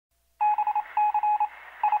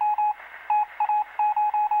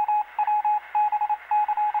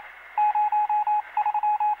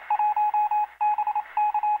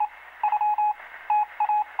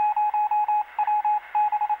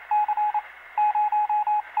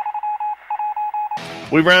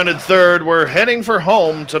We rounded third. We're heading for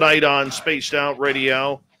home tonight on Spaced Out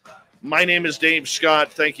Radio. My name is Dave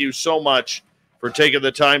Scott. Thank you so much for taking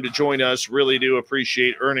the time to join us. Really do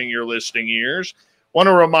appreciate earning your listening ears. Want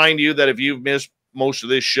to remind you that if you've missed most of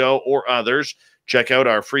this show or others, check out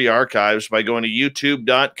our free archives by going to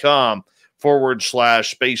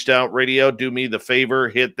youtube.com/Spaced Out Radio. Do me the favor,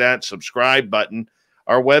 hit that subscribe button.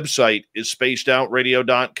 Our website is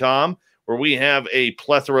spacedoutradio.com, where we have a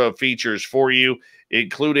plethora of features for you,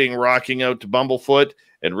 including rocking out to Bumblefoot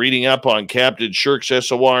and reading up on Captain Shirk's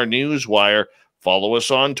SOR Newswire. Follow us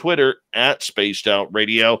on Twitter at Spaced Out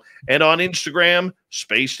Radio and on Instagram,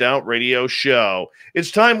 Spaced Out Radio Show. It's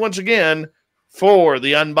time once again for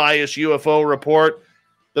the Unbiased UFO Report.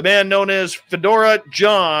 The man known as Fedora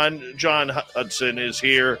Jon Hudson is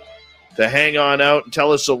here to hang on out and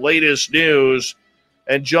tell us the latest news.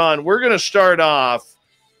 And John, we're going to start off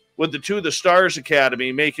with the To the Stars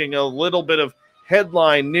Academy making a little bit of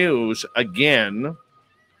headline news again.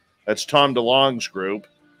 That's Tom DeLonge's group.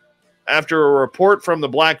 After a report from the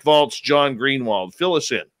Black Vault's John Greenwald. Fill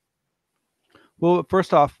us in. Well,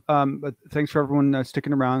 first off, thanks for everyone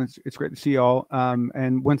sticking around. It's great to see y'all.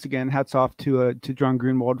 And once again, hats off to John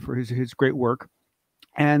Greenwald for his great work.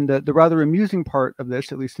 And the rather amusing part of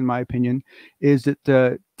this, at least in my opinion, is that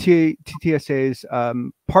the TTSA's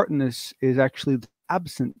part in this is actually the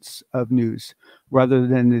absence of news rather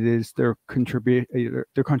than it is their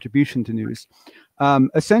contribution to news.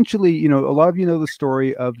 Essentially, you know, a lot of you know the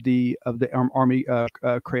story of the Army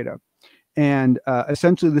CRADA. And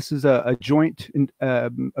essentially, this is a joint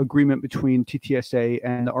agreement between TTSA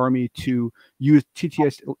and the Army to use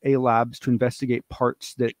TTSA labs to investigate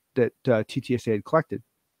parts that TTSA had collected.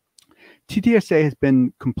 TTSA has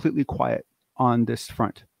been completely quiet on this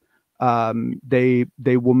front. They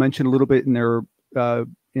will mention a little bit in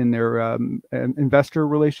their investor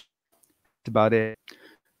relations about it.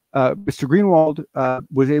 Mr. Greenwald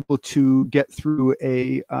was able to get through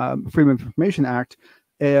a Freedom of Information Act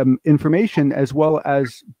information, as well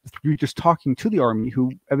as through just talking to the Army,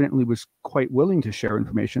 who evidently was quite willing to share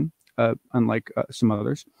information, unlike some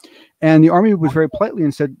others. And the Army was very politely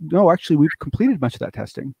and said, no, actually, we've completed much of that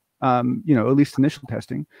testing, you know, at least initial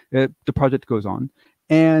testing. The project goes on.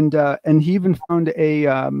 And he even found a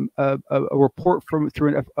report through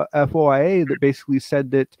an FOIA that basically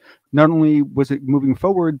said that not only was it moving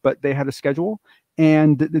forward, but they had a schedule.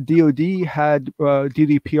 And the DoD had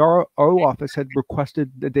DDPRO office had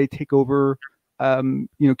requested that they take over, you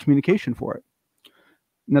know, communication for it.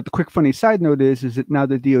 Now, the quick funny side note is that now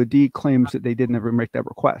the DoD claims that they didn't ever make that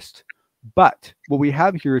request. But what we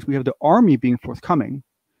have here is we have the Army being forthcoming,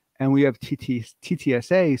 and we have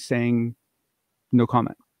TTSA saying no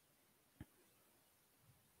comment.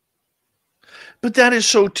 But that is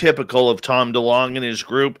so typical of Tom DeLonge and his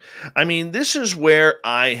group. I mean, this is where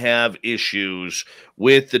I have issues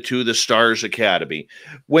with the To the Stars Academy.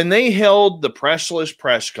 When they held the pressless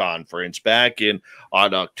press conference back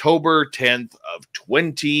on October 10th of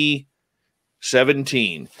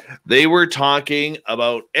 2017, they were talking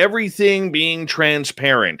about everything being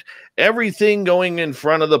transparent, everything going in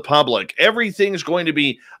front of the public, everything's going to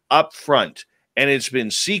be up front. And it's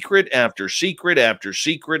been secret after secret after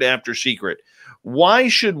secret after secret. Why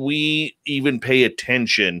should we even pay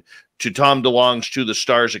attention to Tom DeLonge's To the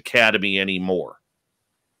Stars Academy anymore?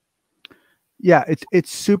 Yeah,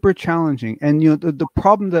 it's super challenging. And, you know, the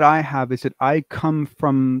problem that I have is that I come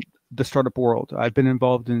from the startup world. I've been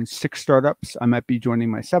involved in 6 startups. I might be joining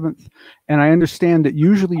my 7th. And I understand that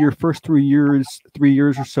usually your first 3 years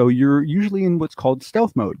or so, you're usually in what's called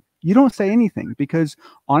stealth mode. You don't say anything because,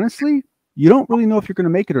 honestly, you don't really know if you're going to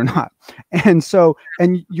make it or not. And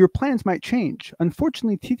your plans might change.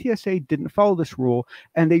 Unfortunately, TTSA didn't follow this rule,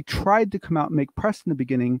 and they tried to come out and make press in the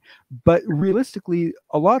beginning. But realistically,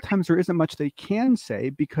 a lot of times there isn't much they can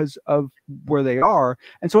say because of where they are.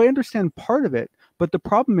 And so I understand part of it. But the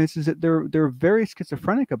problem is that they're very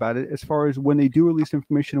schizophrenic about it as far as when they do release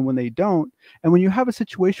information and when they don't. And when you have a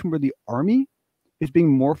situation where the Army is being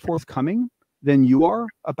more forthcoming than you are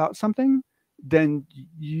about something, then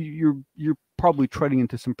you're probably treading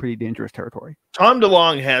into some pretty dangerous territory. Tom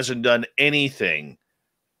DeLonge hasn't done anything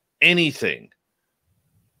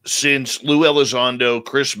since Lou Elizondo,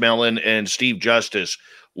 Chris Mellon, and Steve Justice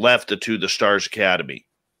left the To the Stars Academy.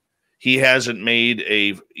 He made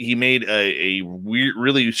a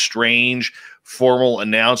really strange formal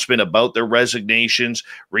announcement about their resignations.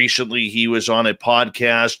 Recently, he was on a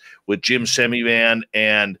podcast with Jim Semivan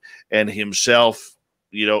and himself,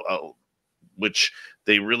 you know, which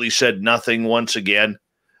they really said nothing once again.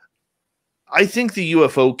 I think the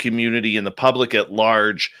UFO community and the public at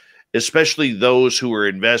large especially those who are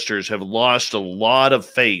investors, have lost a lot of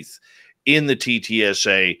faith in the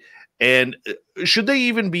TTSA. And should they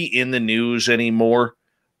even be in the news anymore?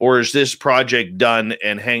 Or is this project done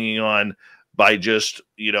and hanging on by just,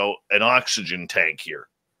 an oxygen tank here?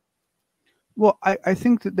 Well, I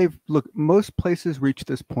think that most places reach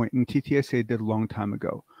this point, and TTSA did a long time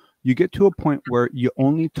ago. You get to a point where you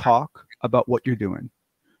only talk about what you're doing.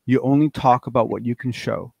 You only talk about what you can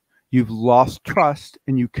show. You've lost trust,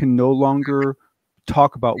 and you can no longer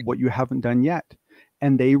talk about what you haven't done yet.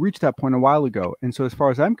 And they reached that point a while ago. And so as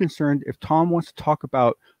far as I'm concerned, if Tom wants to talk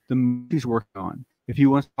about the movies he's working on, if he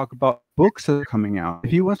wants to talk about books that are coming out,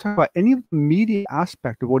 if he wants to talk about any of the media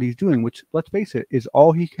aspect of what he's doing, which, let's face it, is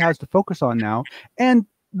all he has to focus on now, and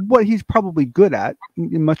what he's probably good at,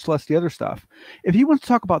 much less the other stuff. If he wants to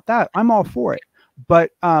talk about that, I'm all for it.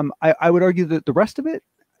 But I would argue that the rest of it,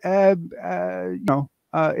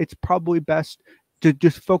 it's probably best to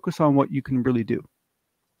just focus on what you can really do.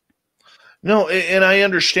 No, and I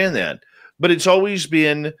understand that. But it's always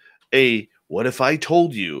been what if I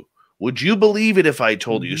told you? Would you believe it if I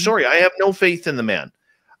told you? Sorry, I have no faith in the man.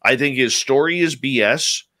 I think his story is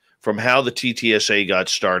BS from how the TTSA got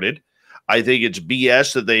started. I think it's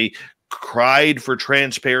BS that they cried for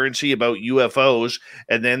transparency about UFOs,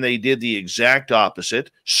 and then they did the exact opposite,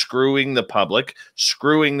 screwing the public,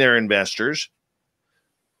 screwing their investors.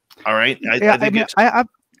 All right? I think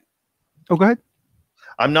oh, go ahead.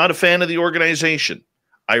 I'm not a fan of the organization.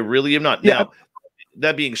 I really am not. Yeah. Now,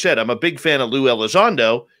 that being said, I'm a big fan of Lou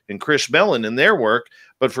Elizondo and Chris Mellon and their work,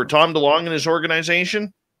 but for Tom DeLonge and his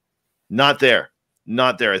organization, not there.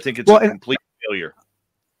 Not there. I think it's a complete failure.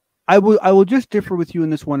 I will just differ with you in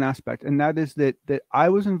this one aspect, and that is that I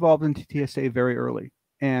was involved in TTSA very early,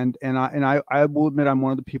 and I will admit I'm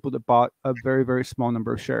one of the people that bought a very, very small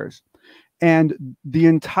number of shares, and the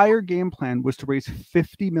entire game plan was to raise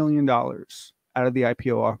 $50 million out of the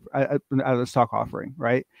IPO, out of the stock offering,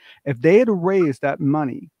 right? If they had raised that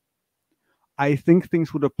money, I think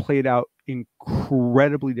things would have played out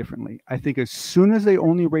incredibly differently. I think as soon as they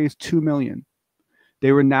only raised $2 million,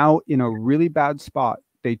 they were now in a really bad spot.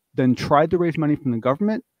 They then tried to raise money from the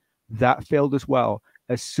government. That failed as well.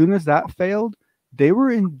 As soon as that failed, they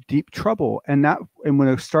were in deep trouble. And when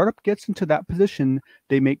a startup gets into that position,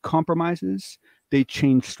 they make compromises, they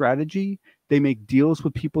change strategy, they make deals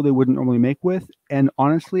with people they wouldn't normally make with. And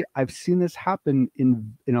honestly, I've seen this happen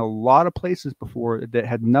in a lot of places before that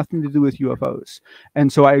had nothing to do with UFOs.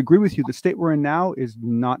 And so I agree with you. The state we're in now is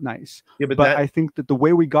not nice. Yeah, but I think that the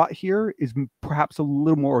way we got here is perhaps a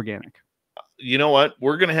little more organic. You know what?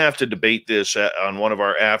 We're going to have to debate this on one of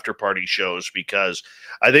our after party shows, because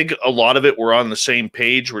I think a lot of it, we're on the same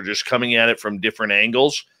page. We're just coming at it from different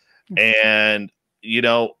angles. And,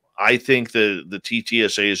 I think the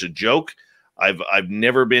TTSA is a joke. I've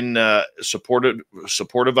never been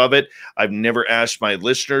supportive of it. I've never asked my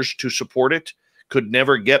listeners to support it. Could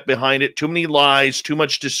never get behind it. Too many lies, too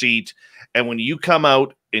much deceit. And when you come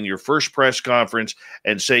out in your first press conference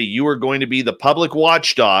and say you are going to be the public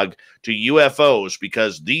watchdog to UFOs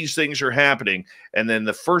because these things are happening, and then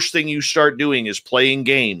the first thing you start doing is playing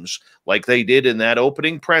games like they did in that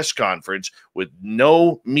opening press conference with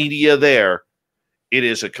no media there, it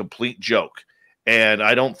is a complete joke. And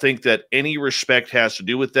I don't think that any respect has to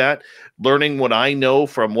do with that. Learning what I know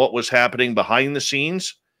from what was happening behind the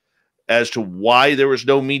scenes as to why there was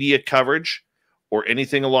no media coverage or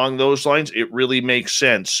anything along those lines, it really makes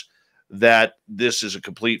sense that this is a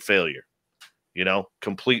complete failure.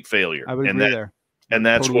 Complete failure. I would agree there. And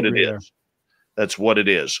that's what it is. That's what it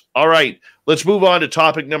is. All right, let's move on to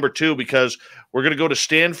topic number 2, because we're going to go to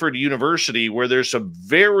Stanford University, where there's some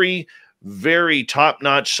very, very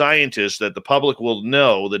top-notch scientists that the public will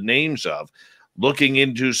know the names of, looking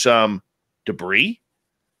into some debris.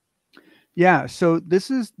 Yeah, so this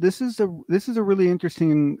is a really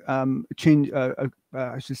interesting change.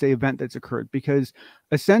 I should say event that's occurred, because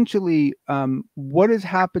essentially what is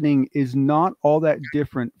happening is not all that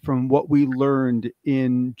different from what we learned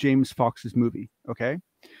in James Fox's movie. Okay,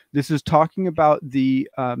 this is talking about the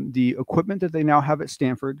equipment that they now have at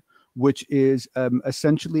Stanford, which is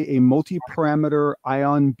essentially a multi-parameter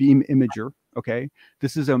ion beam imager. Okay,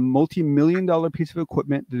 this is a multi-million-dollar piece of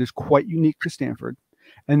equipment that is quite unique to Stanford.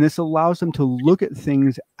 And this allows them to look at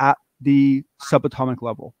things at the subatomic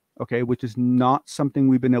level, okay, which is not something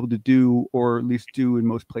we've been able to do, or at least do in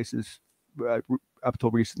most places up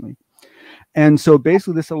till recently. And so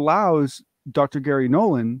basically this allows Dr. Gary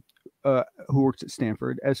Nolan, who works at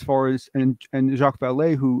Stanford, as far as, and Jacques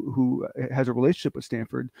Vallée, who has a relationship with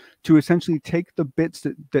Stanford, to essentially take the bits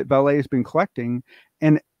that Vallée has been collecting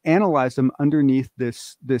and analyze them underneath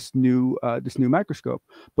this new microscope.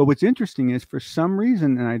 But what's interesting is, for some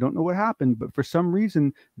reason, and I don't know what happened, but for some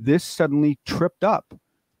reason this suddenly tripped up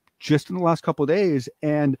just in the last couple of days,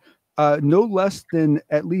 and no less than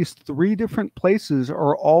at least 3 different places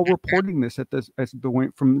are all reporting this as the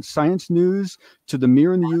went from Science News to the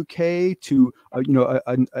Mirror in the UK to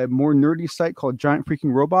a more nerdy site called Giant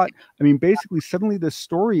Freaking Robot. I mean, basically, suddenly this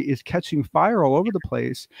story is catching fire all over the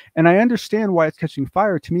place, and I understand why it's catching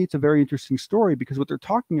fire. To me, it's a very interesting story because what they're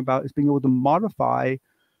talking about is being able to modify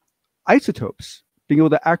isotopes, being able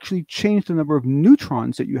to actually change the number of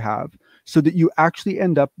neutrons that you have, so that you actually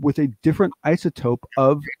end up with a different isotope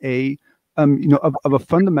of a of a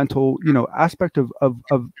fundamental aspect of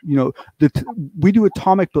we do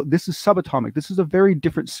atomic, but this is subatomic. This is a very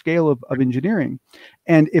different scale of engineering,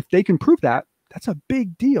 and if they can prove that, that's a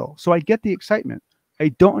big deal. So I get the excitement. I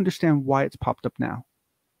don't understand why it's popped up now.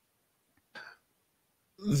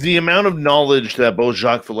 The amount of knowledge that both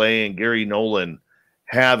Jacques Vallée and Gary Nolan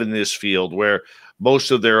have in this field, where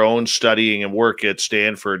most of their own studying and work at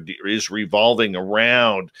Stanford is revolving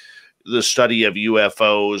around the study of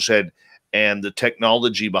UFOs and the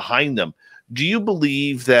technology behind them. Do you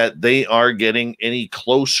believe that they are getting any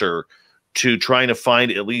closer to trying to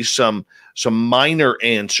find at least some minor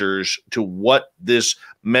answers to what this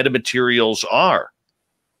metamaterials are?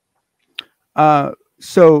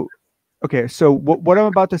 Okay, so what I'm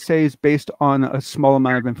about to say is based on a small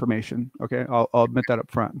amount of information. Okay, I'll admit that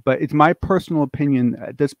up front. But it's my personal opinion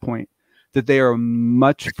at this point that they are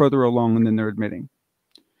much further along than they're admitting.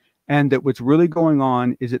 And that what's really going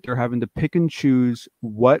on is that they're having to pick and choose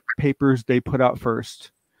what papers they put out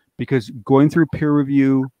first. Because going through peer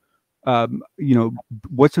review,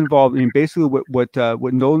 what's involved, I mean, basically what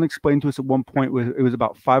Nolan explained to us at one point was it was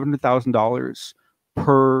about $500,000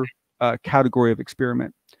 per category of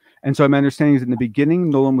experiment. And so my understanding is in the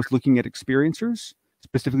beginning, Nolan was looking at experiencers,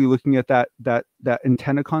 specifically looking at that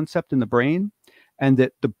antenna concept in the brain, and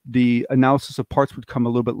that the analysis of parts would come a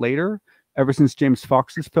little bit later. Ever since James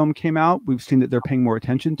Fox's film came out, we've seen that they're paying more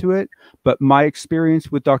attention to it. But my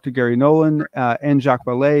experience with Dr. Gary Nolan and Jacques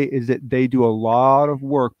Vallée is that they do a lot of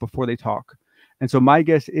work before they talk. And so my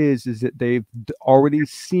guess is that they've already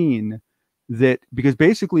seen that, because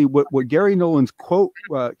basically what Gary Nolan's quote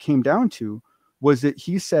came down to was that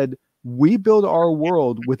he said, we build our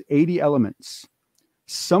world with 80 elements.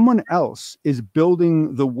 Someone else is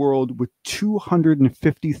building the world with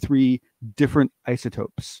 253 different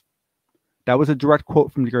isotopes. That was a direct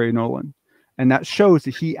quote from Gary Nolan. And that shows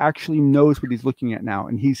that he actually knows what he's looking at now,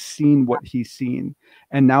 and he's seen what he's seen.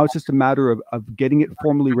 And now it's just a matter of getting it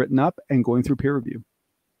formally written up and going through peer review.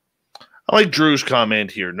 I like Drew's comment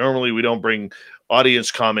here. Normally we don't bring audience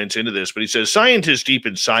comments into this, but he says, scientists deep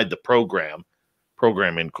inside the program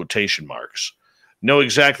in quotation marks, know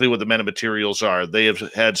exactly what the metamaterials are. They have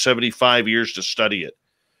had 75 years to study it.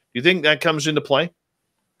 Do you think that comes into play?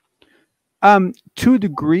 To a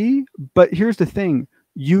degree, but here's the thing.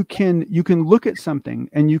 You can look at something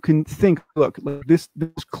and you can think, look, this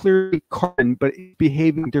is clearly carbon, but it's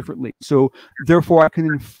behaving differently. So therefore I can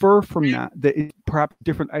infer from that it's perhaps a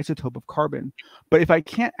different isotope of carbon. But if I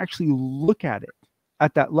can't actually look at it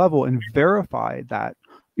at that level and verify that,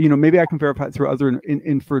 maybe I can verify it through other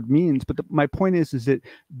inferred means. But my point is that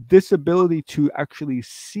this ability to actually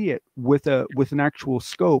see it with an actual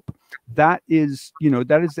scope, that is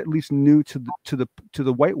at least new to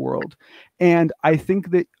the white world. And I think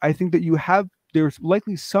that there's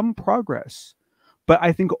likely some progress, but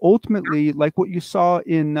I think ultimately, like what you saw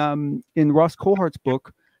in Ross Coulhart's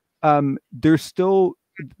book, there's still.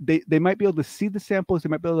 They might be able to see the samples. They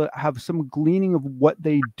might be able to have some gleaning of what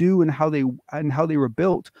they do and how they were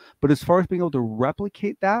built. But as far as being able to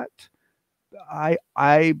replicate that, I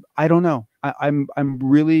don't know. I'm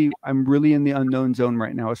really in the unknown zone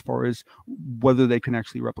right now as far as whether they can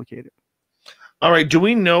actually replicate it. All right. Do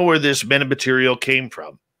we know where this metamaterial came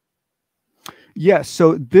from? Yes.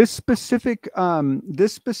 So this specific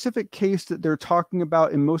case that they're talking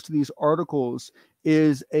about in most of these articles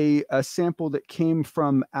is a sample that came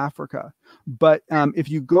from Africa. But if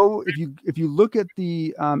you look at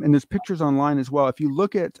the and there's pictures online as well. If you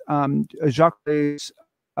look at Jacques Vallée's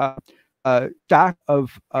stack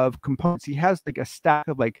of components, he has like a stack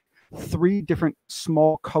of like 3 different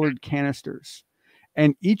small colored canisters,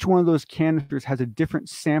 and each one of those canisters has a different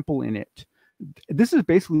sample in it. This is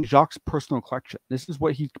basically Jacques' personal collection. This is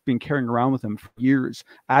what he's been carrying around with him for years,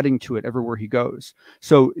 adding to it everywhere he goes.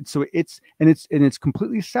 So it's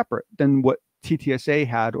completely separate than what TTSA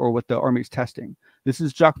had or what the Army's testing. This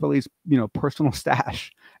is Jacques Vallée's, personal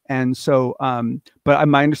stash. And so, but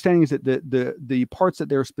my understanding is that the parts that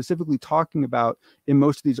they're specifically talking about in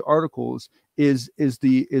most of these articles is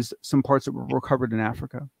some parts that were recovered in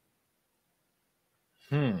Africa.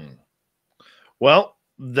 Well,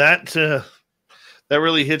 that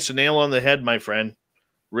really hits the nail on the head, my friend.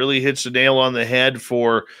 Really hits the nail on the head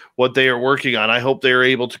for what they are working on. I hope they are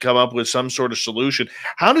able to come up with some sort of solution.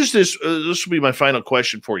 How does this will be my final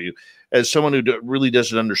question for you, as someone who really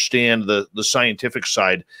doesn't understand the scientific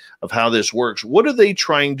side of how this works. What are they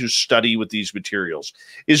trying to study with these materials?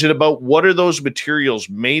 Is it about what are those materials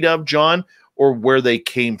made of, John, or where they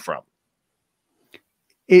came from?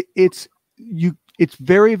 It's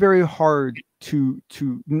very, very hard to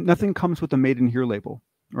nothing comes with a made in here label.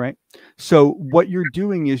 Right. So what you're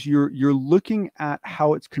doing is you're looking at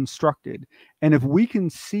how it's constructed. And if we can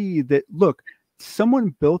see that, look,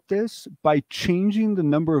 someone built this by changing the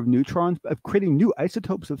number of neutrons, of creating new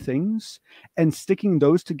isotopes of things and sticking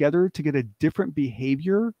those together to get a different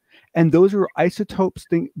behavior. And those are isotopes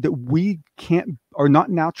that are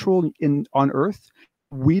not natural on Earth.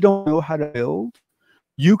 We don't know how to build.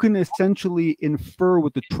 You can essentially infer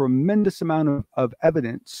with a tremendous amount of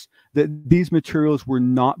evidence that these materials were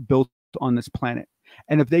not built on this planet.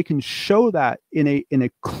 And if they can show that in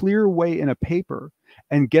a clear way in a paper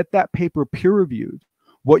and get that paper peer reviewed,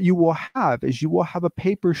 what you will have is a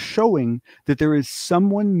paper showing that there is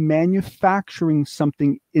someone manufacturing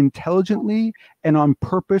something intelligently and on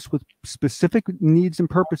purpose with specific needs and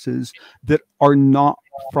purposes that are not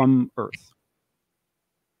from Earth.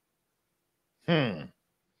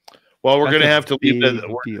 Well, we're going to have to leave it.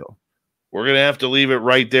 We're going to have to leave it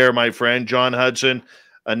right there, my friend. Jon Hudson,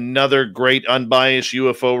 another great unbiased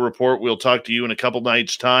UFO report. We'll talk to you in a couple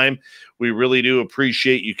nights' time. We really do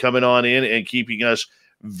appreciate you coming on in and keeping us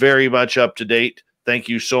very much up to date. Thank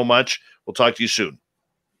you so much. We'll talk to you soon.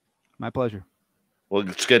 My pleasure. Well,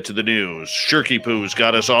 let's get to the news. Shirky Poo's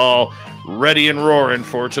got us all ready and roaring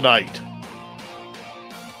for tonight.